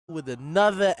with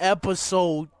another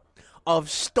episode of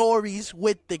Stories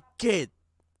with the Kid.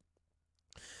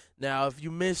 Now, if you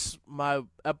missed my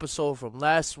episode from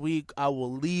last week, I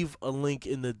will leave a link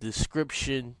in the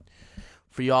description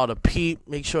for y'all to peep.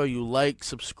 Make sure you like,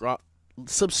 subscribe,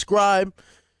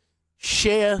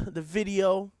 share the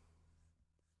video.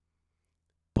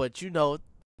 But you know,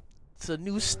 it's a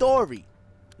new story.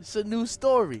 It's a new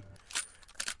story.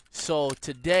 So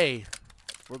today,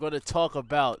 we're going to talk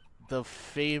about the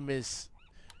famous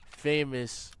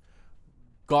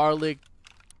garlic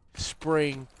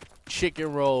spring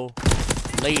chicken roll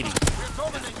lady.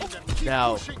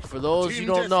 Now, for those you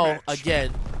don't know,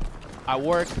 again, I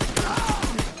work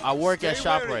at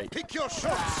ShopRite.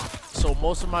 So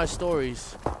most of my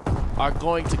stories are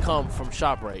going to come from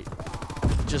ShopRite.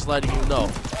 Just letting you know.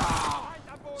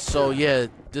 So yeah,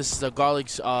 this is a garlic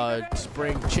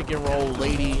spring chicken roll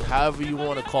lady, however you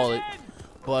want to call it.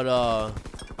 But all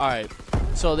right.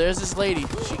 So there's this lady.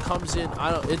 She comes in.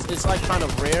 It's like kind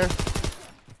of rare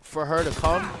for her to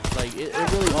come. Like it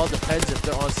really all depends if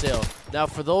they're on sale. Now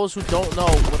for those who don't know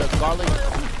what a garlic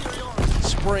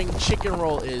spring chicken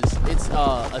roll is, it's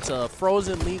a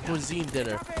frozen lean cuisine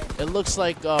dinner. It looks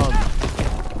like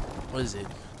what is it?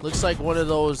 Looks like one of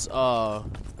those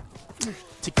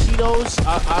taquitos.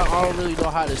 I don't really know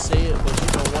how to say it, but you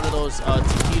know, one of those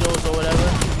taquitos or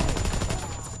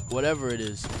whatever it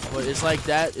is. But it's like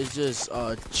that. It's just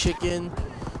chicken,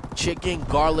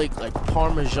 garlic, like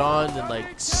parmesan, and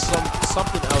like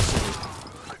something else in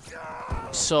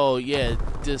it. So yeah,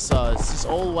 this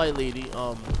old white lady.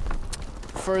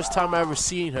 First time I ever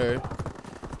seen her,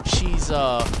 she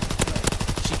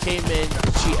came in.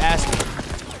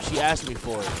 She asked me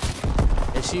for it,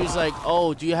 and she was like,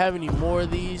 "Oh, do you have any more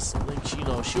of these?" Like, she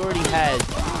already had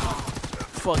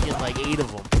fucking like 8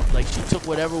 of them. Like, she took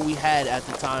whatever we had at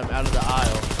the time out of the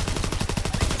aisle,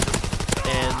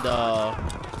 and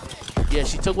yeah,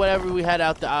 she took whatever we had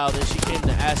out the aisle. Then she came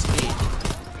to ask me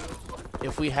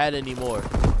if we had any more.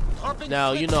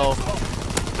 Now, you know,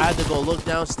 I had to go look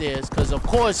downstairs because, of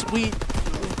course, it's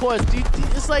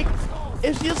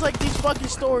just like these fucking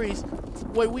stories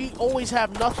where we always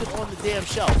have nothing on the damn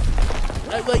shelf.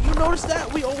 Like you notice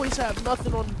that? We always have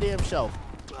nothing on the damn shelf.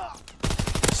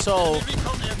 So,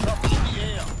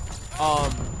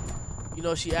 you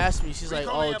know, she asked me, she's like,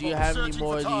 "Oh, do you have any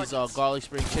more of these garlic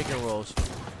spring chicken rolls?"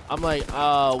 I'm like,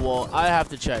 well, I have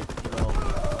to check, you know,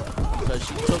 because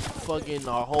she took fucking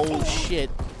our whole shit,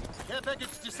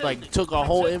 like, took our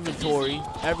whole inventory,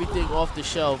 everything off the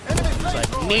shelf. She was like,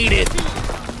 "Need it."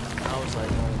 I was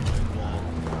like, oh my god,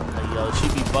 like, yo, she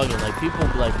be bugging, like, people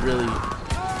like really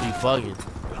be bugging.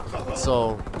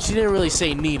 So she didn't really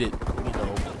say need it, you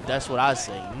know, that's what I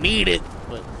say, need it,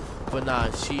 but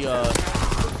nah, she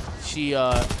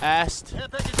asked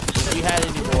if we had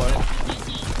any more.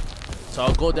 So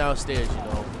I'll go downstairs, you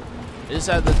know. This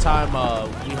at the time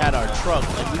we had our truck.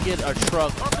 Like, we get our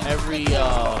truck every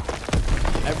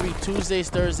Tuesdays,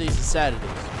 Thursdays, and Saturdays.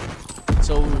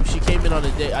 So she came in on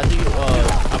a day. I believe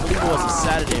it was a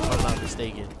Saturday, if I'm not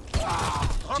mistaken.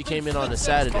 She came in on a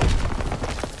Saturday.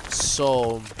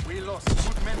 So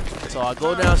I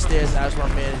go downstairs, ask my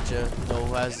manager, you know,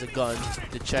 who has the gun,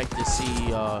 to check to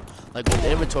see like what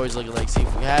the inventory's looking like, see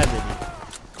if we have any.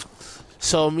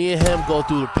 So me and him go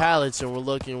through the pallets and we're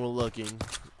looking.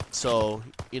 So,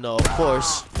 you know, of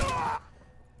course,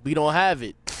 we don't have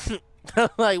it.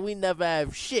 Like, we never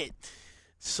have shit.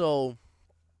 So,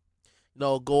 you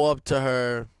know, go up to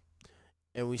her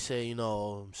and we say, you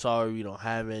know, "I'm sorry, we don't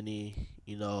have any,"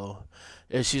 you know.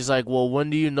 And she's like, "Well,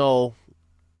 when do you know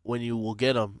when you will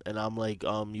get them?" And I'm like,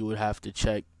 you would have to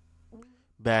check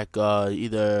back,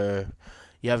 either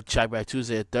you have to check back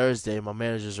Tuesday or Thursday. My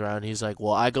manager's around. He's like,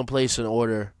 "Well, I can place an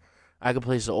order.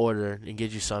 And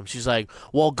get you some." She's like,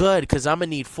 "Well, good, because I'm going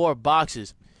to need 4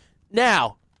 boxes.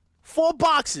 Now, 4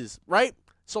 boxes, right?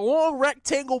 It's a long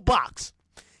rectangle box.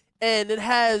 And it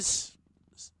has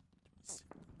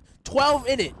 12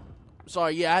 in it.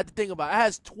 Sorry, yeah, I had to think about it. It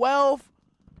has 12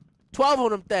 of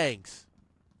them things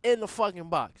in the fucking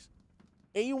box.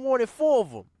 And you wanted 4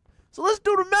 of them. So let's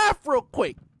do the math real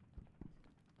quick.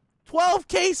 12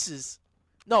 cases.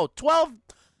 No, 12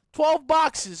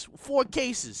 boxes, 4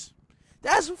 cases.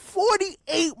 That's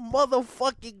 48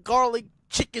 motherfucking garlic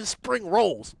chicken spring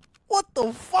rolls. What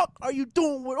the fuck are you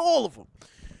doing with all of them?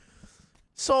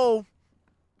 So,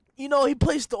 you know, he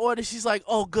placed the order. She's like,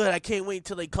 "Oh, good, I can't wait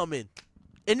till they come in."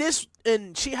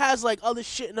 And she has like other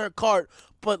shit in her cart,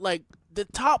 but like the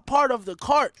top part of the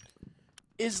cart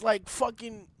is like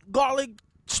fucking garlic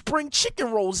spring chicken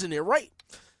rolls in it, right?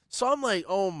 So I'm like,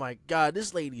 oh my god,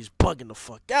 this lady's bugging the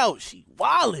fuck out. She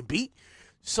wildin', beat.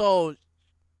 So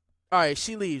All right,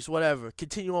 she leaves. Whatever.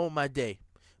 Continue on with my day.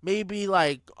 Maybe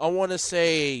like I want to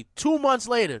say 2 months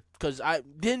later, because I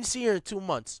didn't see her in 2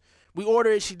 months. We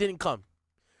ordered it. She didn't come.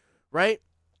 Right.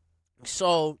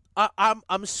 So I'm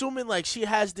assuming like she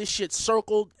has this shit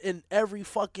circled in every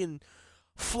fucking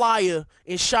flyer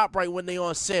in ShopRite when they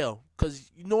on sale,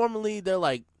 because normally they're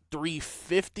like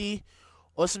 $3.50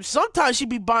 or some. Sometimes she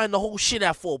be buying the whole shit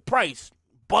at full price,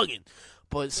 bugging.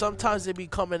 But sometimes they be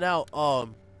coming out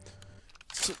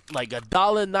like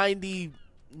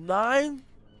 $1.99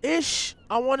 ish.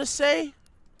 I want to say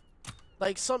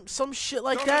like some shit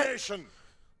like that,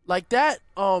 like that.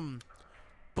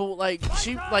 But like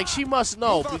she must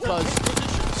know because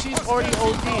she's already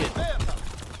ODing.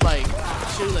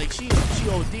 She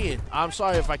ODing. I'm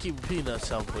sorry if I keep repeating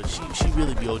myself, but she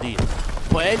really be ODing.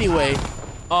 But anyway,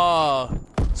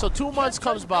 so 2 months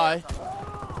comes by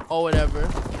or whatever,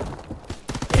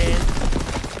 and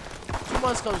 2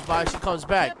 months comes by, she comes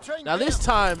back. Now this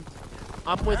time,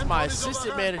 I'm with my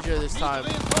assistant manager this time,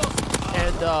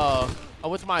 and I'm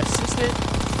with my assistant,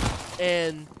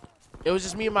 and it was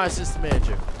just me and my assistant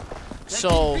manager.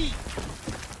 So,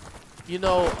 you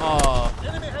know,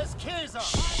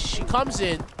 she comes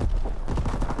in,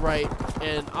 right,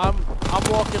 and I'm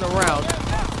walking around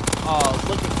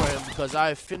looking for him because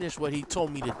I finished what he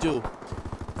told me to do.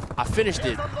 I finished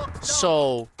it.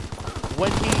 So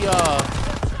when he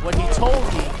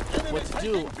told me what to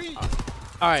do,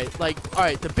 all right,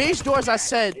 the beige doors I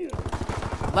said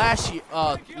last week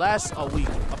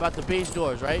about the beige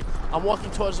doors, right? I'm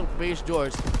walking towards the beige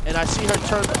doors, and I see her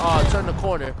turn the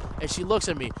corner, and she looks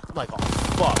at me. I'm like, oh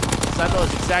fuck, because I know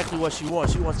it's exactly what she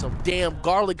wants. She wants some damn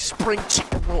garlic spring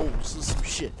chicken rolls or some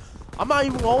shit. I'm not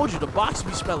even gonna hold you. The box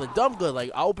be smelling dumb good.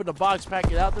 Like I open the box,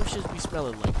 pack it out, them shits be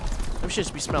smelling like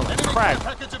crack.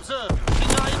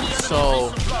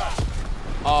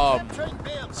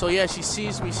 So yeah, she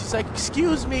sees me. She's like,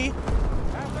 excuse me.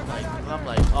 I'm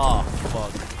like, oh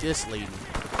fuck, this lady.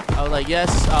 I was like,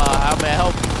 yes, how may I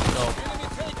help you? You know?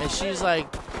 And she's like,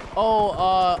 oh,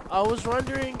 I was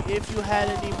wondering if you had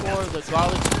any more of the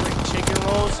garlic spring chicken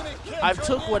rolls. I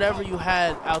took whatever you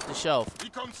had out the shelf.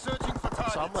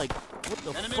 So I'm like, what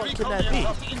the fuck can that be?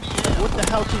 Like, what the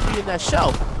hell could be in that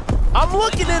shelf? I'm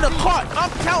looking in the cart. I'm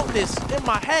counting this in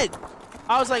my head.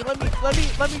 I was like, let me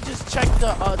just check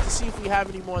to see if we have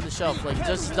any more on the shelf, like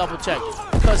just to double check,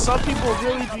 because some people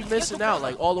really be missing out,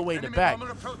 like all the way in the back.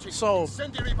 So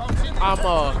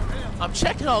I'm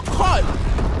checking her cart.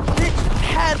 Bitch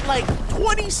had like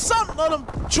 20 something of them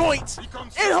joints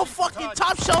in her fucking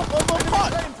top shelf of her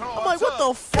cart. I'm like, what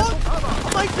the fuck?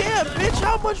 I'm like, damn, bitch,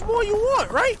 how much more you want,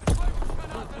 right?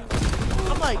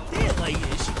 I'm like, damn, like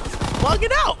she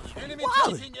bugging out,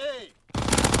 wildin'.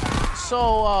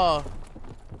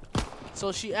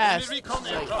 So she asked, she's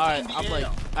like, alright, I'm like,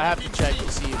 I have to check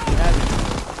to see if we have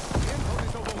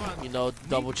it. You know,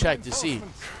 double check to see.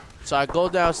 So I go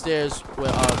downstairs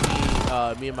with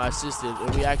me and my assistant,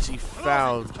 and we actually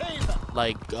found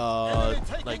like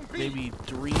maybe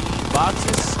 3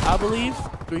 boxes, I believe.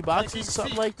 3 boxes,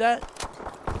 something like that.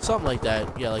 Something like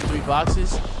that. Yeah, like 3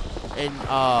 boxes. And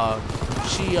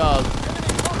she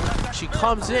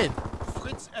comes in.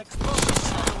 She's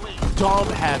dumb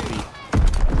happy.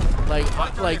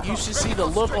 Like you should see the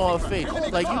look on her face.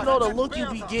 Like, you know the look you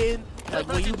be getting, like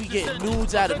when you be getting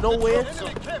nudes out of nowhere,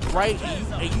 right?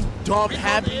 And you dumb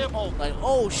happy. Like,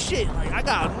 oh shit, like I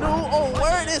got a nude, oh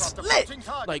word, it's lit.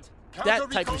 Like that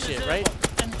type of shit, right?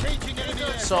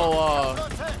 So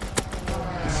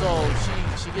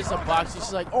she gets a box.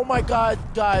 She's like, oh my god,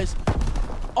 guys.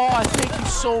 Oh, I thank you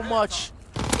so much.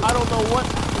 I don't know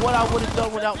what I would have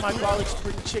done without my garlic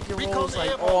spring chicken rolls.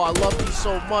 Like, oh, I love these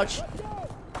so much.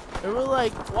 And we're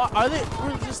like,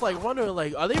 we're just like wondering,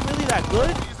 like, are they really that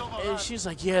good? And she's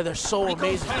like, yeah, they're so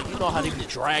amazing. Like, you know how they be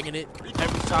dragging it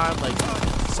every time, like,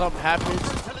 something happens.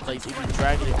 Like, they be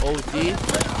dragging it OD.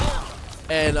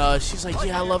 And she's like,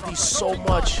 yeah, I love these so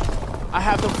much. I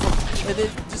have them from, and then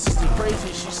this is the crazy.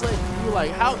 She's like, you're like,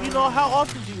 how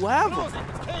often do you have them?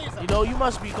 You know, you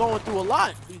must be going through a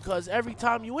lot, because every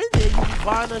time you in there, you be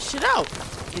buying her shit out.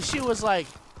 And she was like,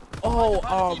 oh,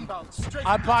 I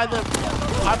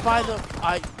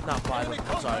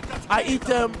eat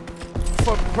them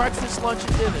for breakfast, lunch,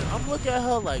 and dinner. I'm looking at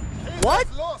her like, what?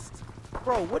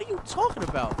 Bro, what are you talking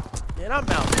about? Man, I'm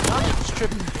out. I'm just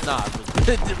tripping. Nah,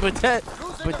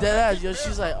 but that, yo,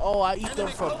 she's like, oh, I eat them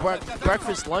for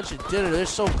breakfast, lunch, and dinner. They're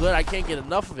so good, I can't get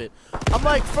enough of it. I'm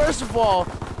like, first of all,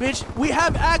 bitch, we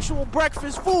have actual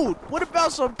breakfast food. What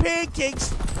about some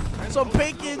pancakes, some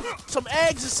bacon, some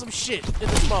eggs, and some shit in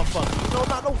this motherfucker? You know,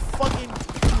 not no fucking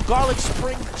garlic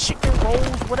spring chicken rolls,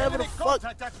 whatever the fuck.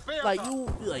 Like you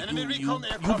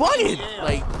bugging.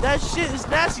 Like that shit is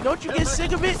nasty. Don't you get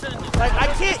sick of it? Like I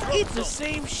can't eat the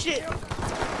same shit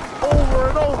over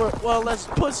and over. Well, that's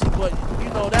pussy, but you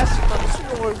know that's another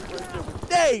story for a different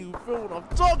day. You feel what I'm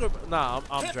talking about? Nah,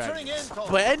 I'm dragging.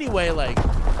 But anyway, like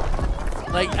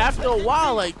after a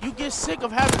while, like you get sick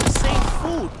of having the same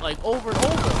food like over and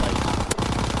over. Like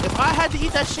if I had to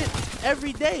eat that shit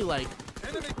every day, like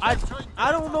I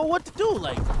don't know what to do.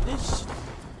 Like this,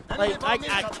 like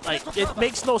it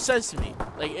makes no sense to me.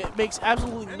 Like it makes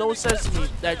absolutely no sense to me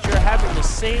that you're having the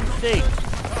same thing.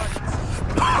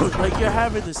 Like you're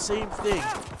having the same thing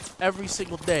every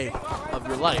single day of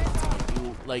your life.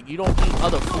 You don't eat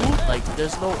other food. Like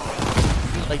there's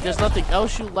nothing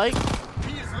else you like.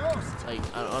 Like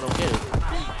I don't get it.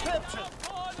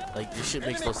 Like this shit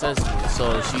makes no sense to me.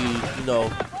 So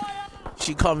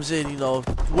she comes in,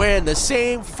 wearing the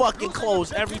same fucking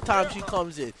clothes every time she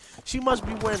comes in. She must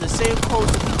be wearing the same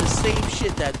clothes to eat the same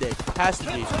shit that day. Has to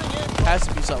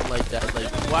be something like that. Like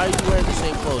why are you wearing the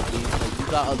same clothes, dude? Like you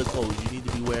got other clothes you need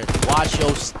to be wearing. Wash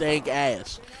your stank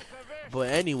ass. But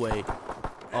anyway,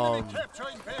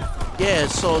 yeah.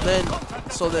 So then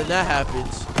that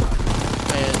happens,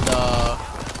 and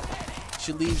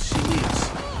she leaves.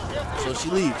 So she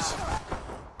leaves.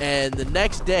 And the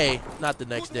next day, not the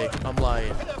next day, I'm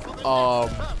lying.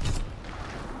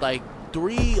 Like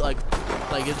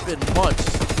it's been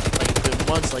months. Like it's been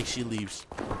months like she leaves.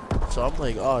 So I'm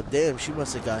like, oh damn, she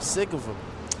must have got sick of him.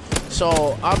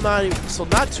 So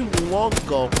not too long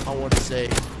ago, I want to say,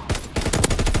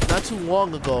 not too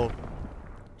long ago,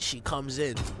 she comes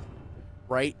in,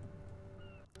 right?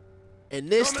 And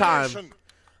this time,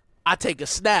 I take a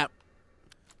snap.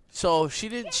 So she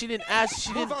didn't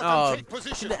ask me for help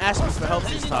this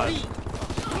time. She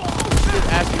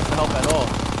didn't ask me for help at all.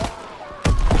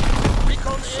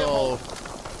 So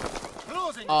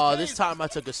this time I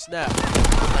took a snap.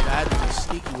 Like I had to be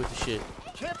sneaky with the shit.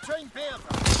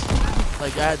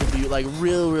 Like I had to be like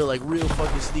real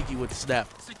fucking sneaky with the snap.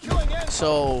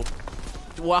 So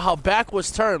while her back was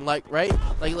turned, like right,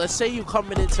 like let's say you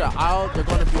coming into the aisle, they're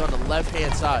gonna be on the left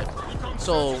hand side.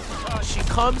 So she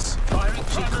comes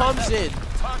in,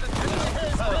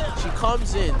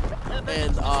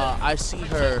 and I see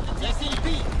her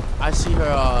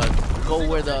go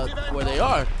where they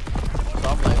are. So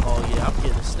I'm like, oh yeah, I'm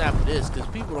getting a snap of this because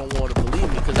people don't want to believe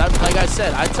me. Because like I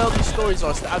said, I tell these stories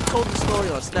on. I've told the story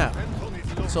on Snap.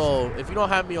 So if you don't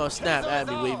have me on Snap, add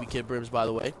me, Wavy KidBrims, by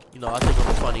the way. I think I'm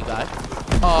a funny guy.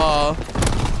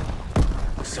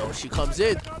 So she comes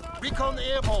in. She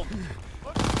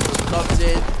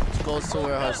goes to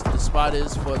where the spot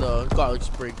is for the garlic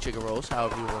spring chicken rolls,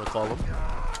 however you want to call them.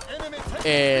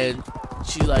 And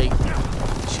she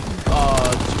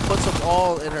puts them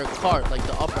all in her cart, like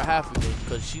the upper half of it,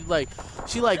 because she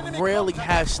rarely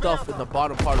has stuff in the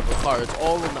bottom part of her cart. It's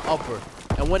all in the upper.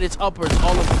 And when it's upper, it's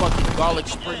all of fucking garlic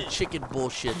spring chicken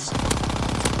bullshits.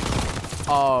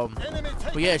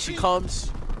 But yeah, she comes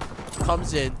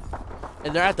in,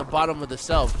 and they're at the bottom of the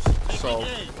shelves. So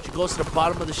she goes to the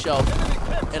bottom of the shelf,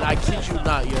 and I kid you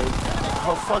not,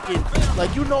 her fucking,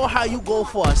 like, you know how you go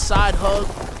for a side hug?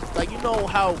 Like, you know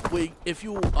how if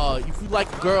you like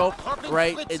a girl,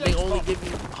 right, and they only give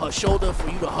you her shoulder for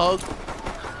you to hug,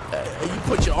 and you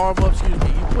put your arm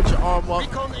up,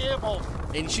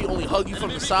 and she only hug you from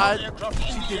the side.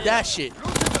 She did that shit,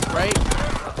 right?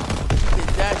 She did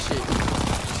that shit.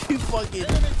 She fucking,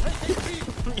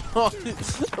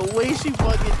 the way she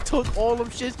fucking took all them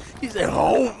shits, she said,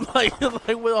 home, like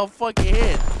with her fucking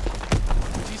hand.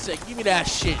 She said, give me that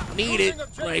shit, need it,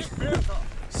 like.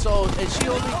 So, and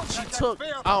she took,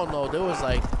 I don't know, there was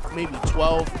like maybe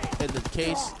 12 in the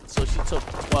case. So she took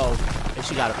 12 and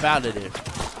she got up out of there.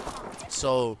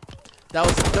 So that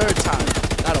was the third time.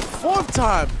 Now the fourth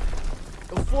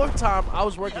time I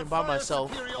was working by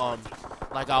myself,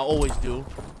 like I always do,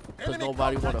 because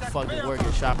nobody want to fucking work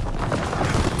and shop.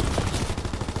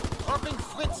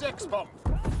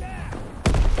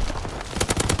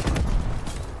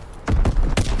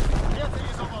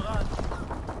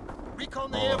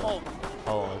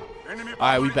 Hold on.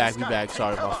 Alright, we back.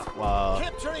 Sorry,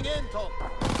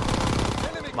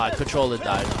 my controller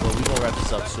died, but we gonna wrap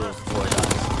this up soon before it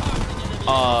dies.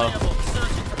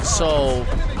 So,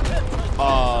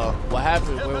 what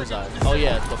happened? Where was I? Oh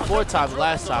yeah, the fourth time,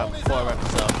 last time before I wrap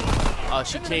this up,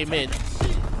 she came in,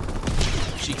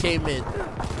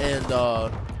 and I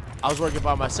was working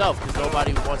by myself because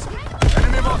nobody wants me.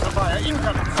 Enemy mortar fire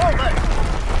incoming. Fall back.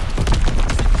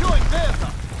 Securing Delta.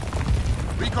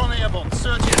 Recon airborne.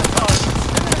 Searching the targets.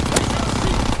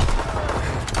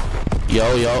 Yo.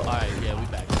 Alright, yeah, we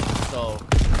back. So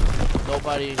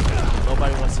nobody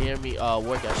wants to hear me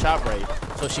work at ShopRite.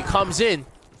 So she comes in,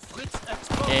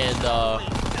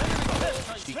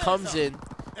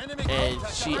 and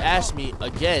she asked me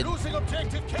again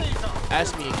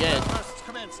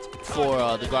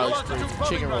for the garlic spring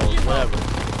chicken rolls, whatever.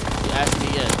 She asked me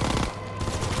again.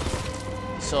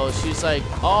 So she's like,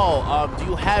 oh, do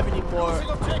you have any more?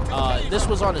 This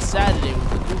was on a Saturday with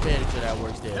the new manager that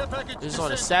works there. This is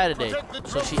on a Saturday.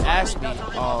 So she asked me,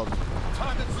 oh,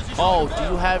 do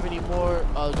you have any more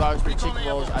garlic spring chicken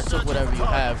rolls? I took whatever you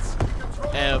have.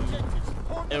 And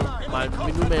my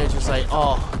new manager's like,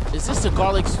 oh, is this the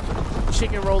garlic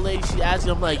chicken roll lady? She asked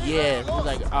me. I'm like, yeah. He's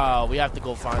like, oh, we have to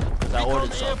go find it because I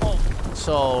ordered some.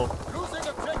 So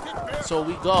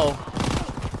we go,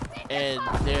 and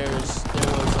there was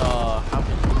how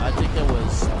many? I think there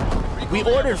was. We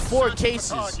ordered 4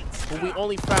 cases, but we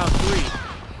only found 3.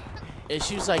 And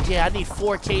she was like, yeah, I need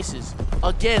 4 cases.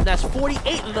 Again, that's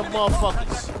 48 of them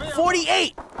motherfuckers.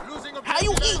 48. How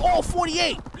you eat all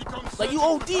 48? Like you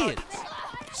OD'ing.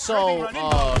 So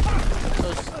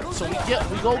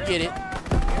we go get it,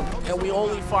 and we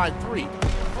only find 3.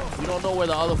 We don't know where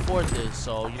the other 4th is.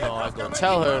 So you know, I go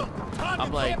tell her.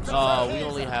 I'm like, we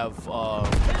only have.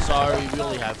 Sorry, we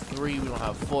only have 3. We don't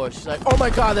have 4. She's like, oh my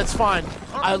God, that's fine.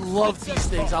 I love these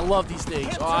things. I love these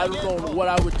things. Oh, I don't know what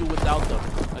I would do without them.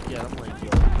 Again, I'm like, yo,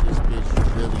 this bitch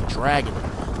is really dragging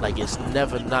it. Like it's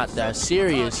never not that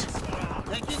serious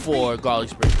for garlic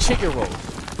spring chicken rolls.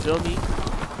 Feel me?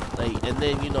 Like, and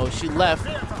then, you know, she left.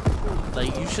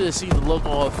 Like, you should have seen the look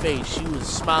on her face. She was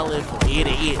smiling from ear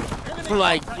to ear.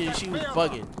 Like, yeah, she was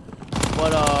bugging.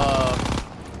 But,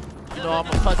 you know, I'm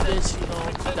gonna cut this. You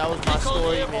know, that was my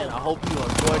story, man. I hope you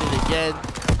enjoyed it again.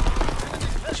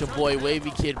 It's your boy,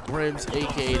 Wavy KidBrims,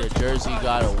 a.k.a. the Jersey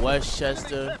God of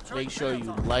Westchester. Make sure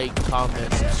you like,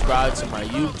 comment, subscribe to my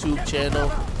YouTube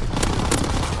channel.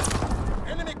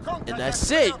 And that's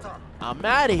it. I'm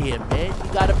out of here, man.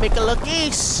 You gotta make it look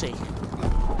easy.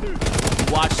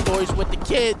 Watch Stories with the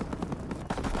Kid.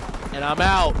 And I'm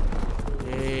out.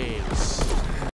 Peace.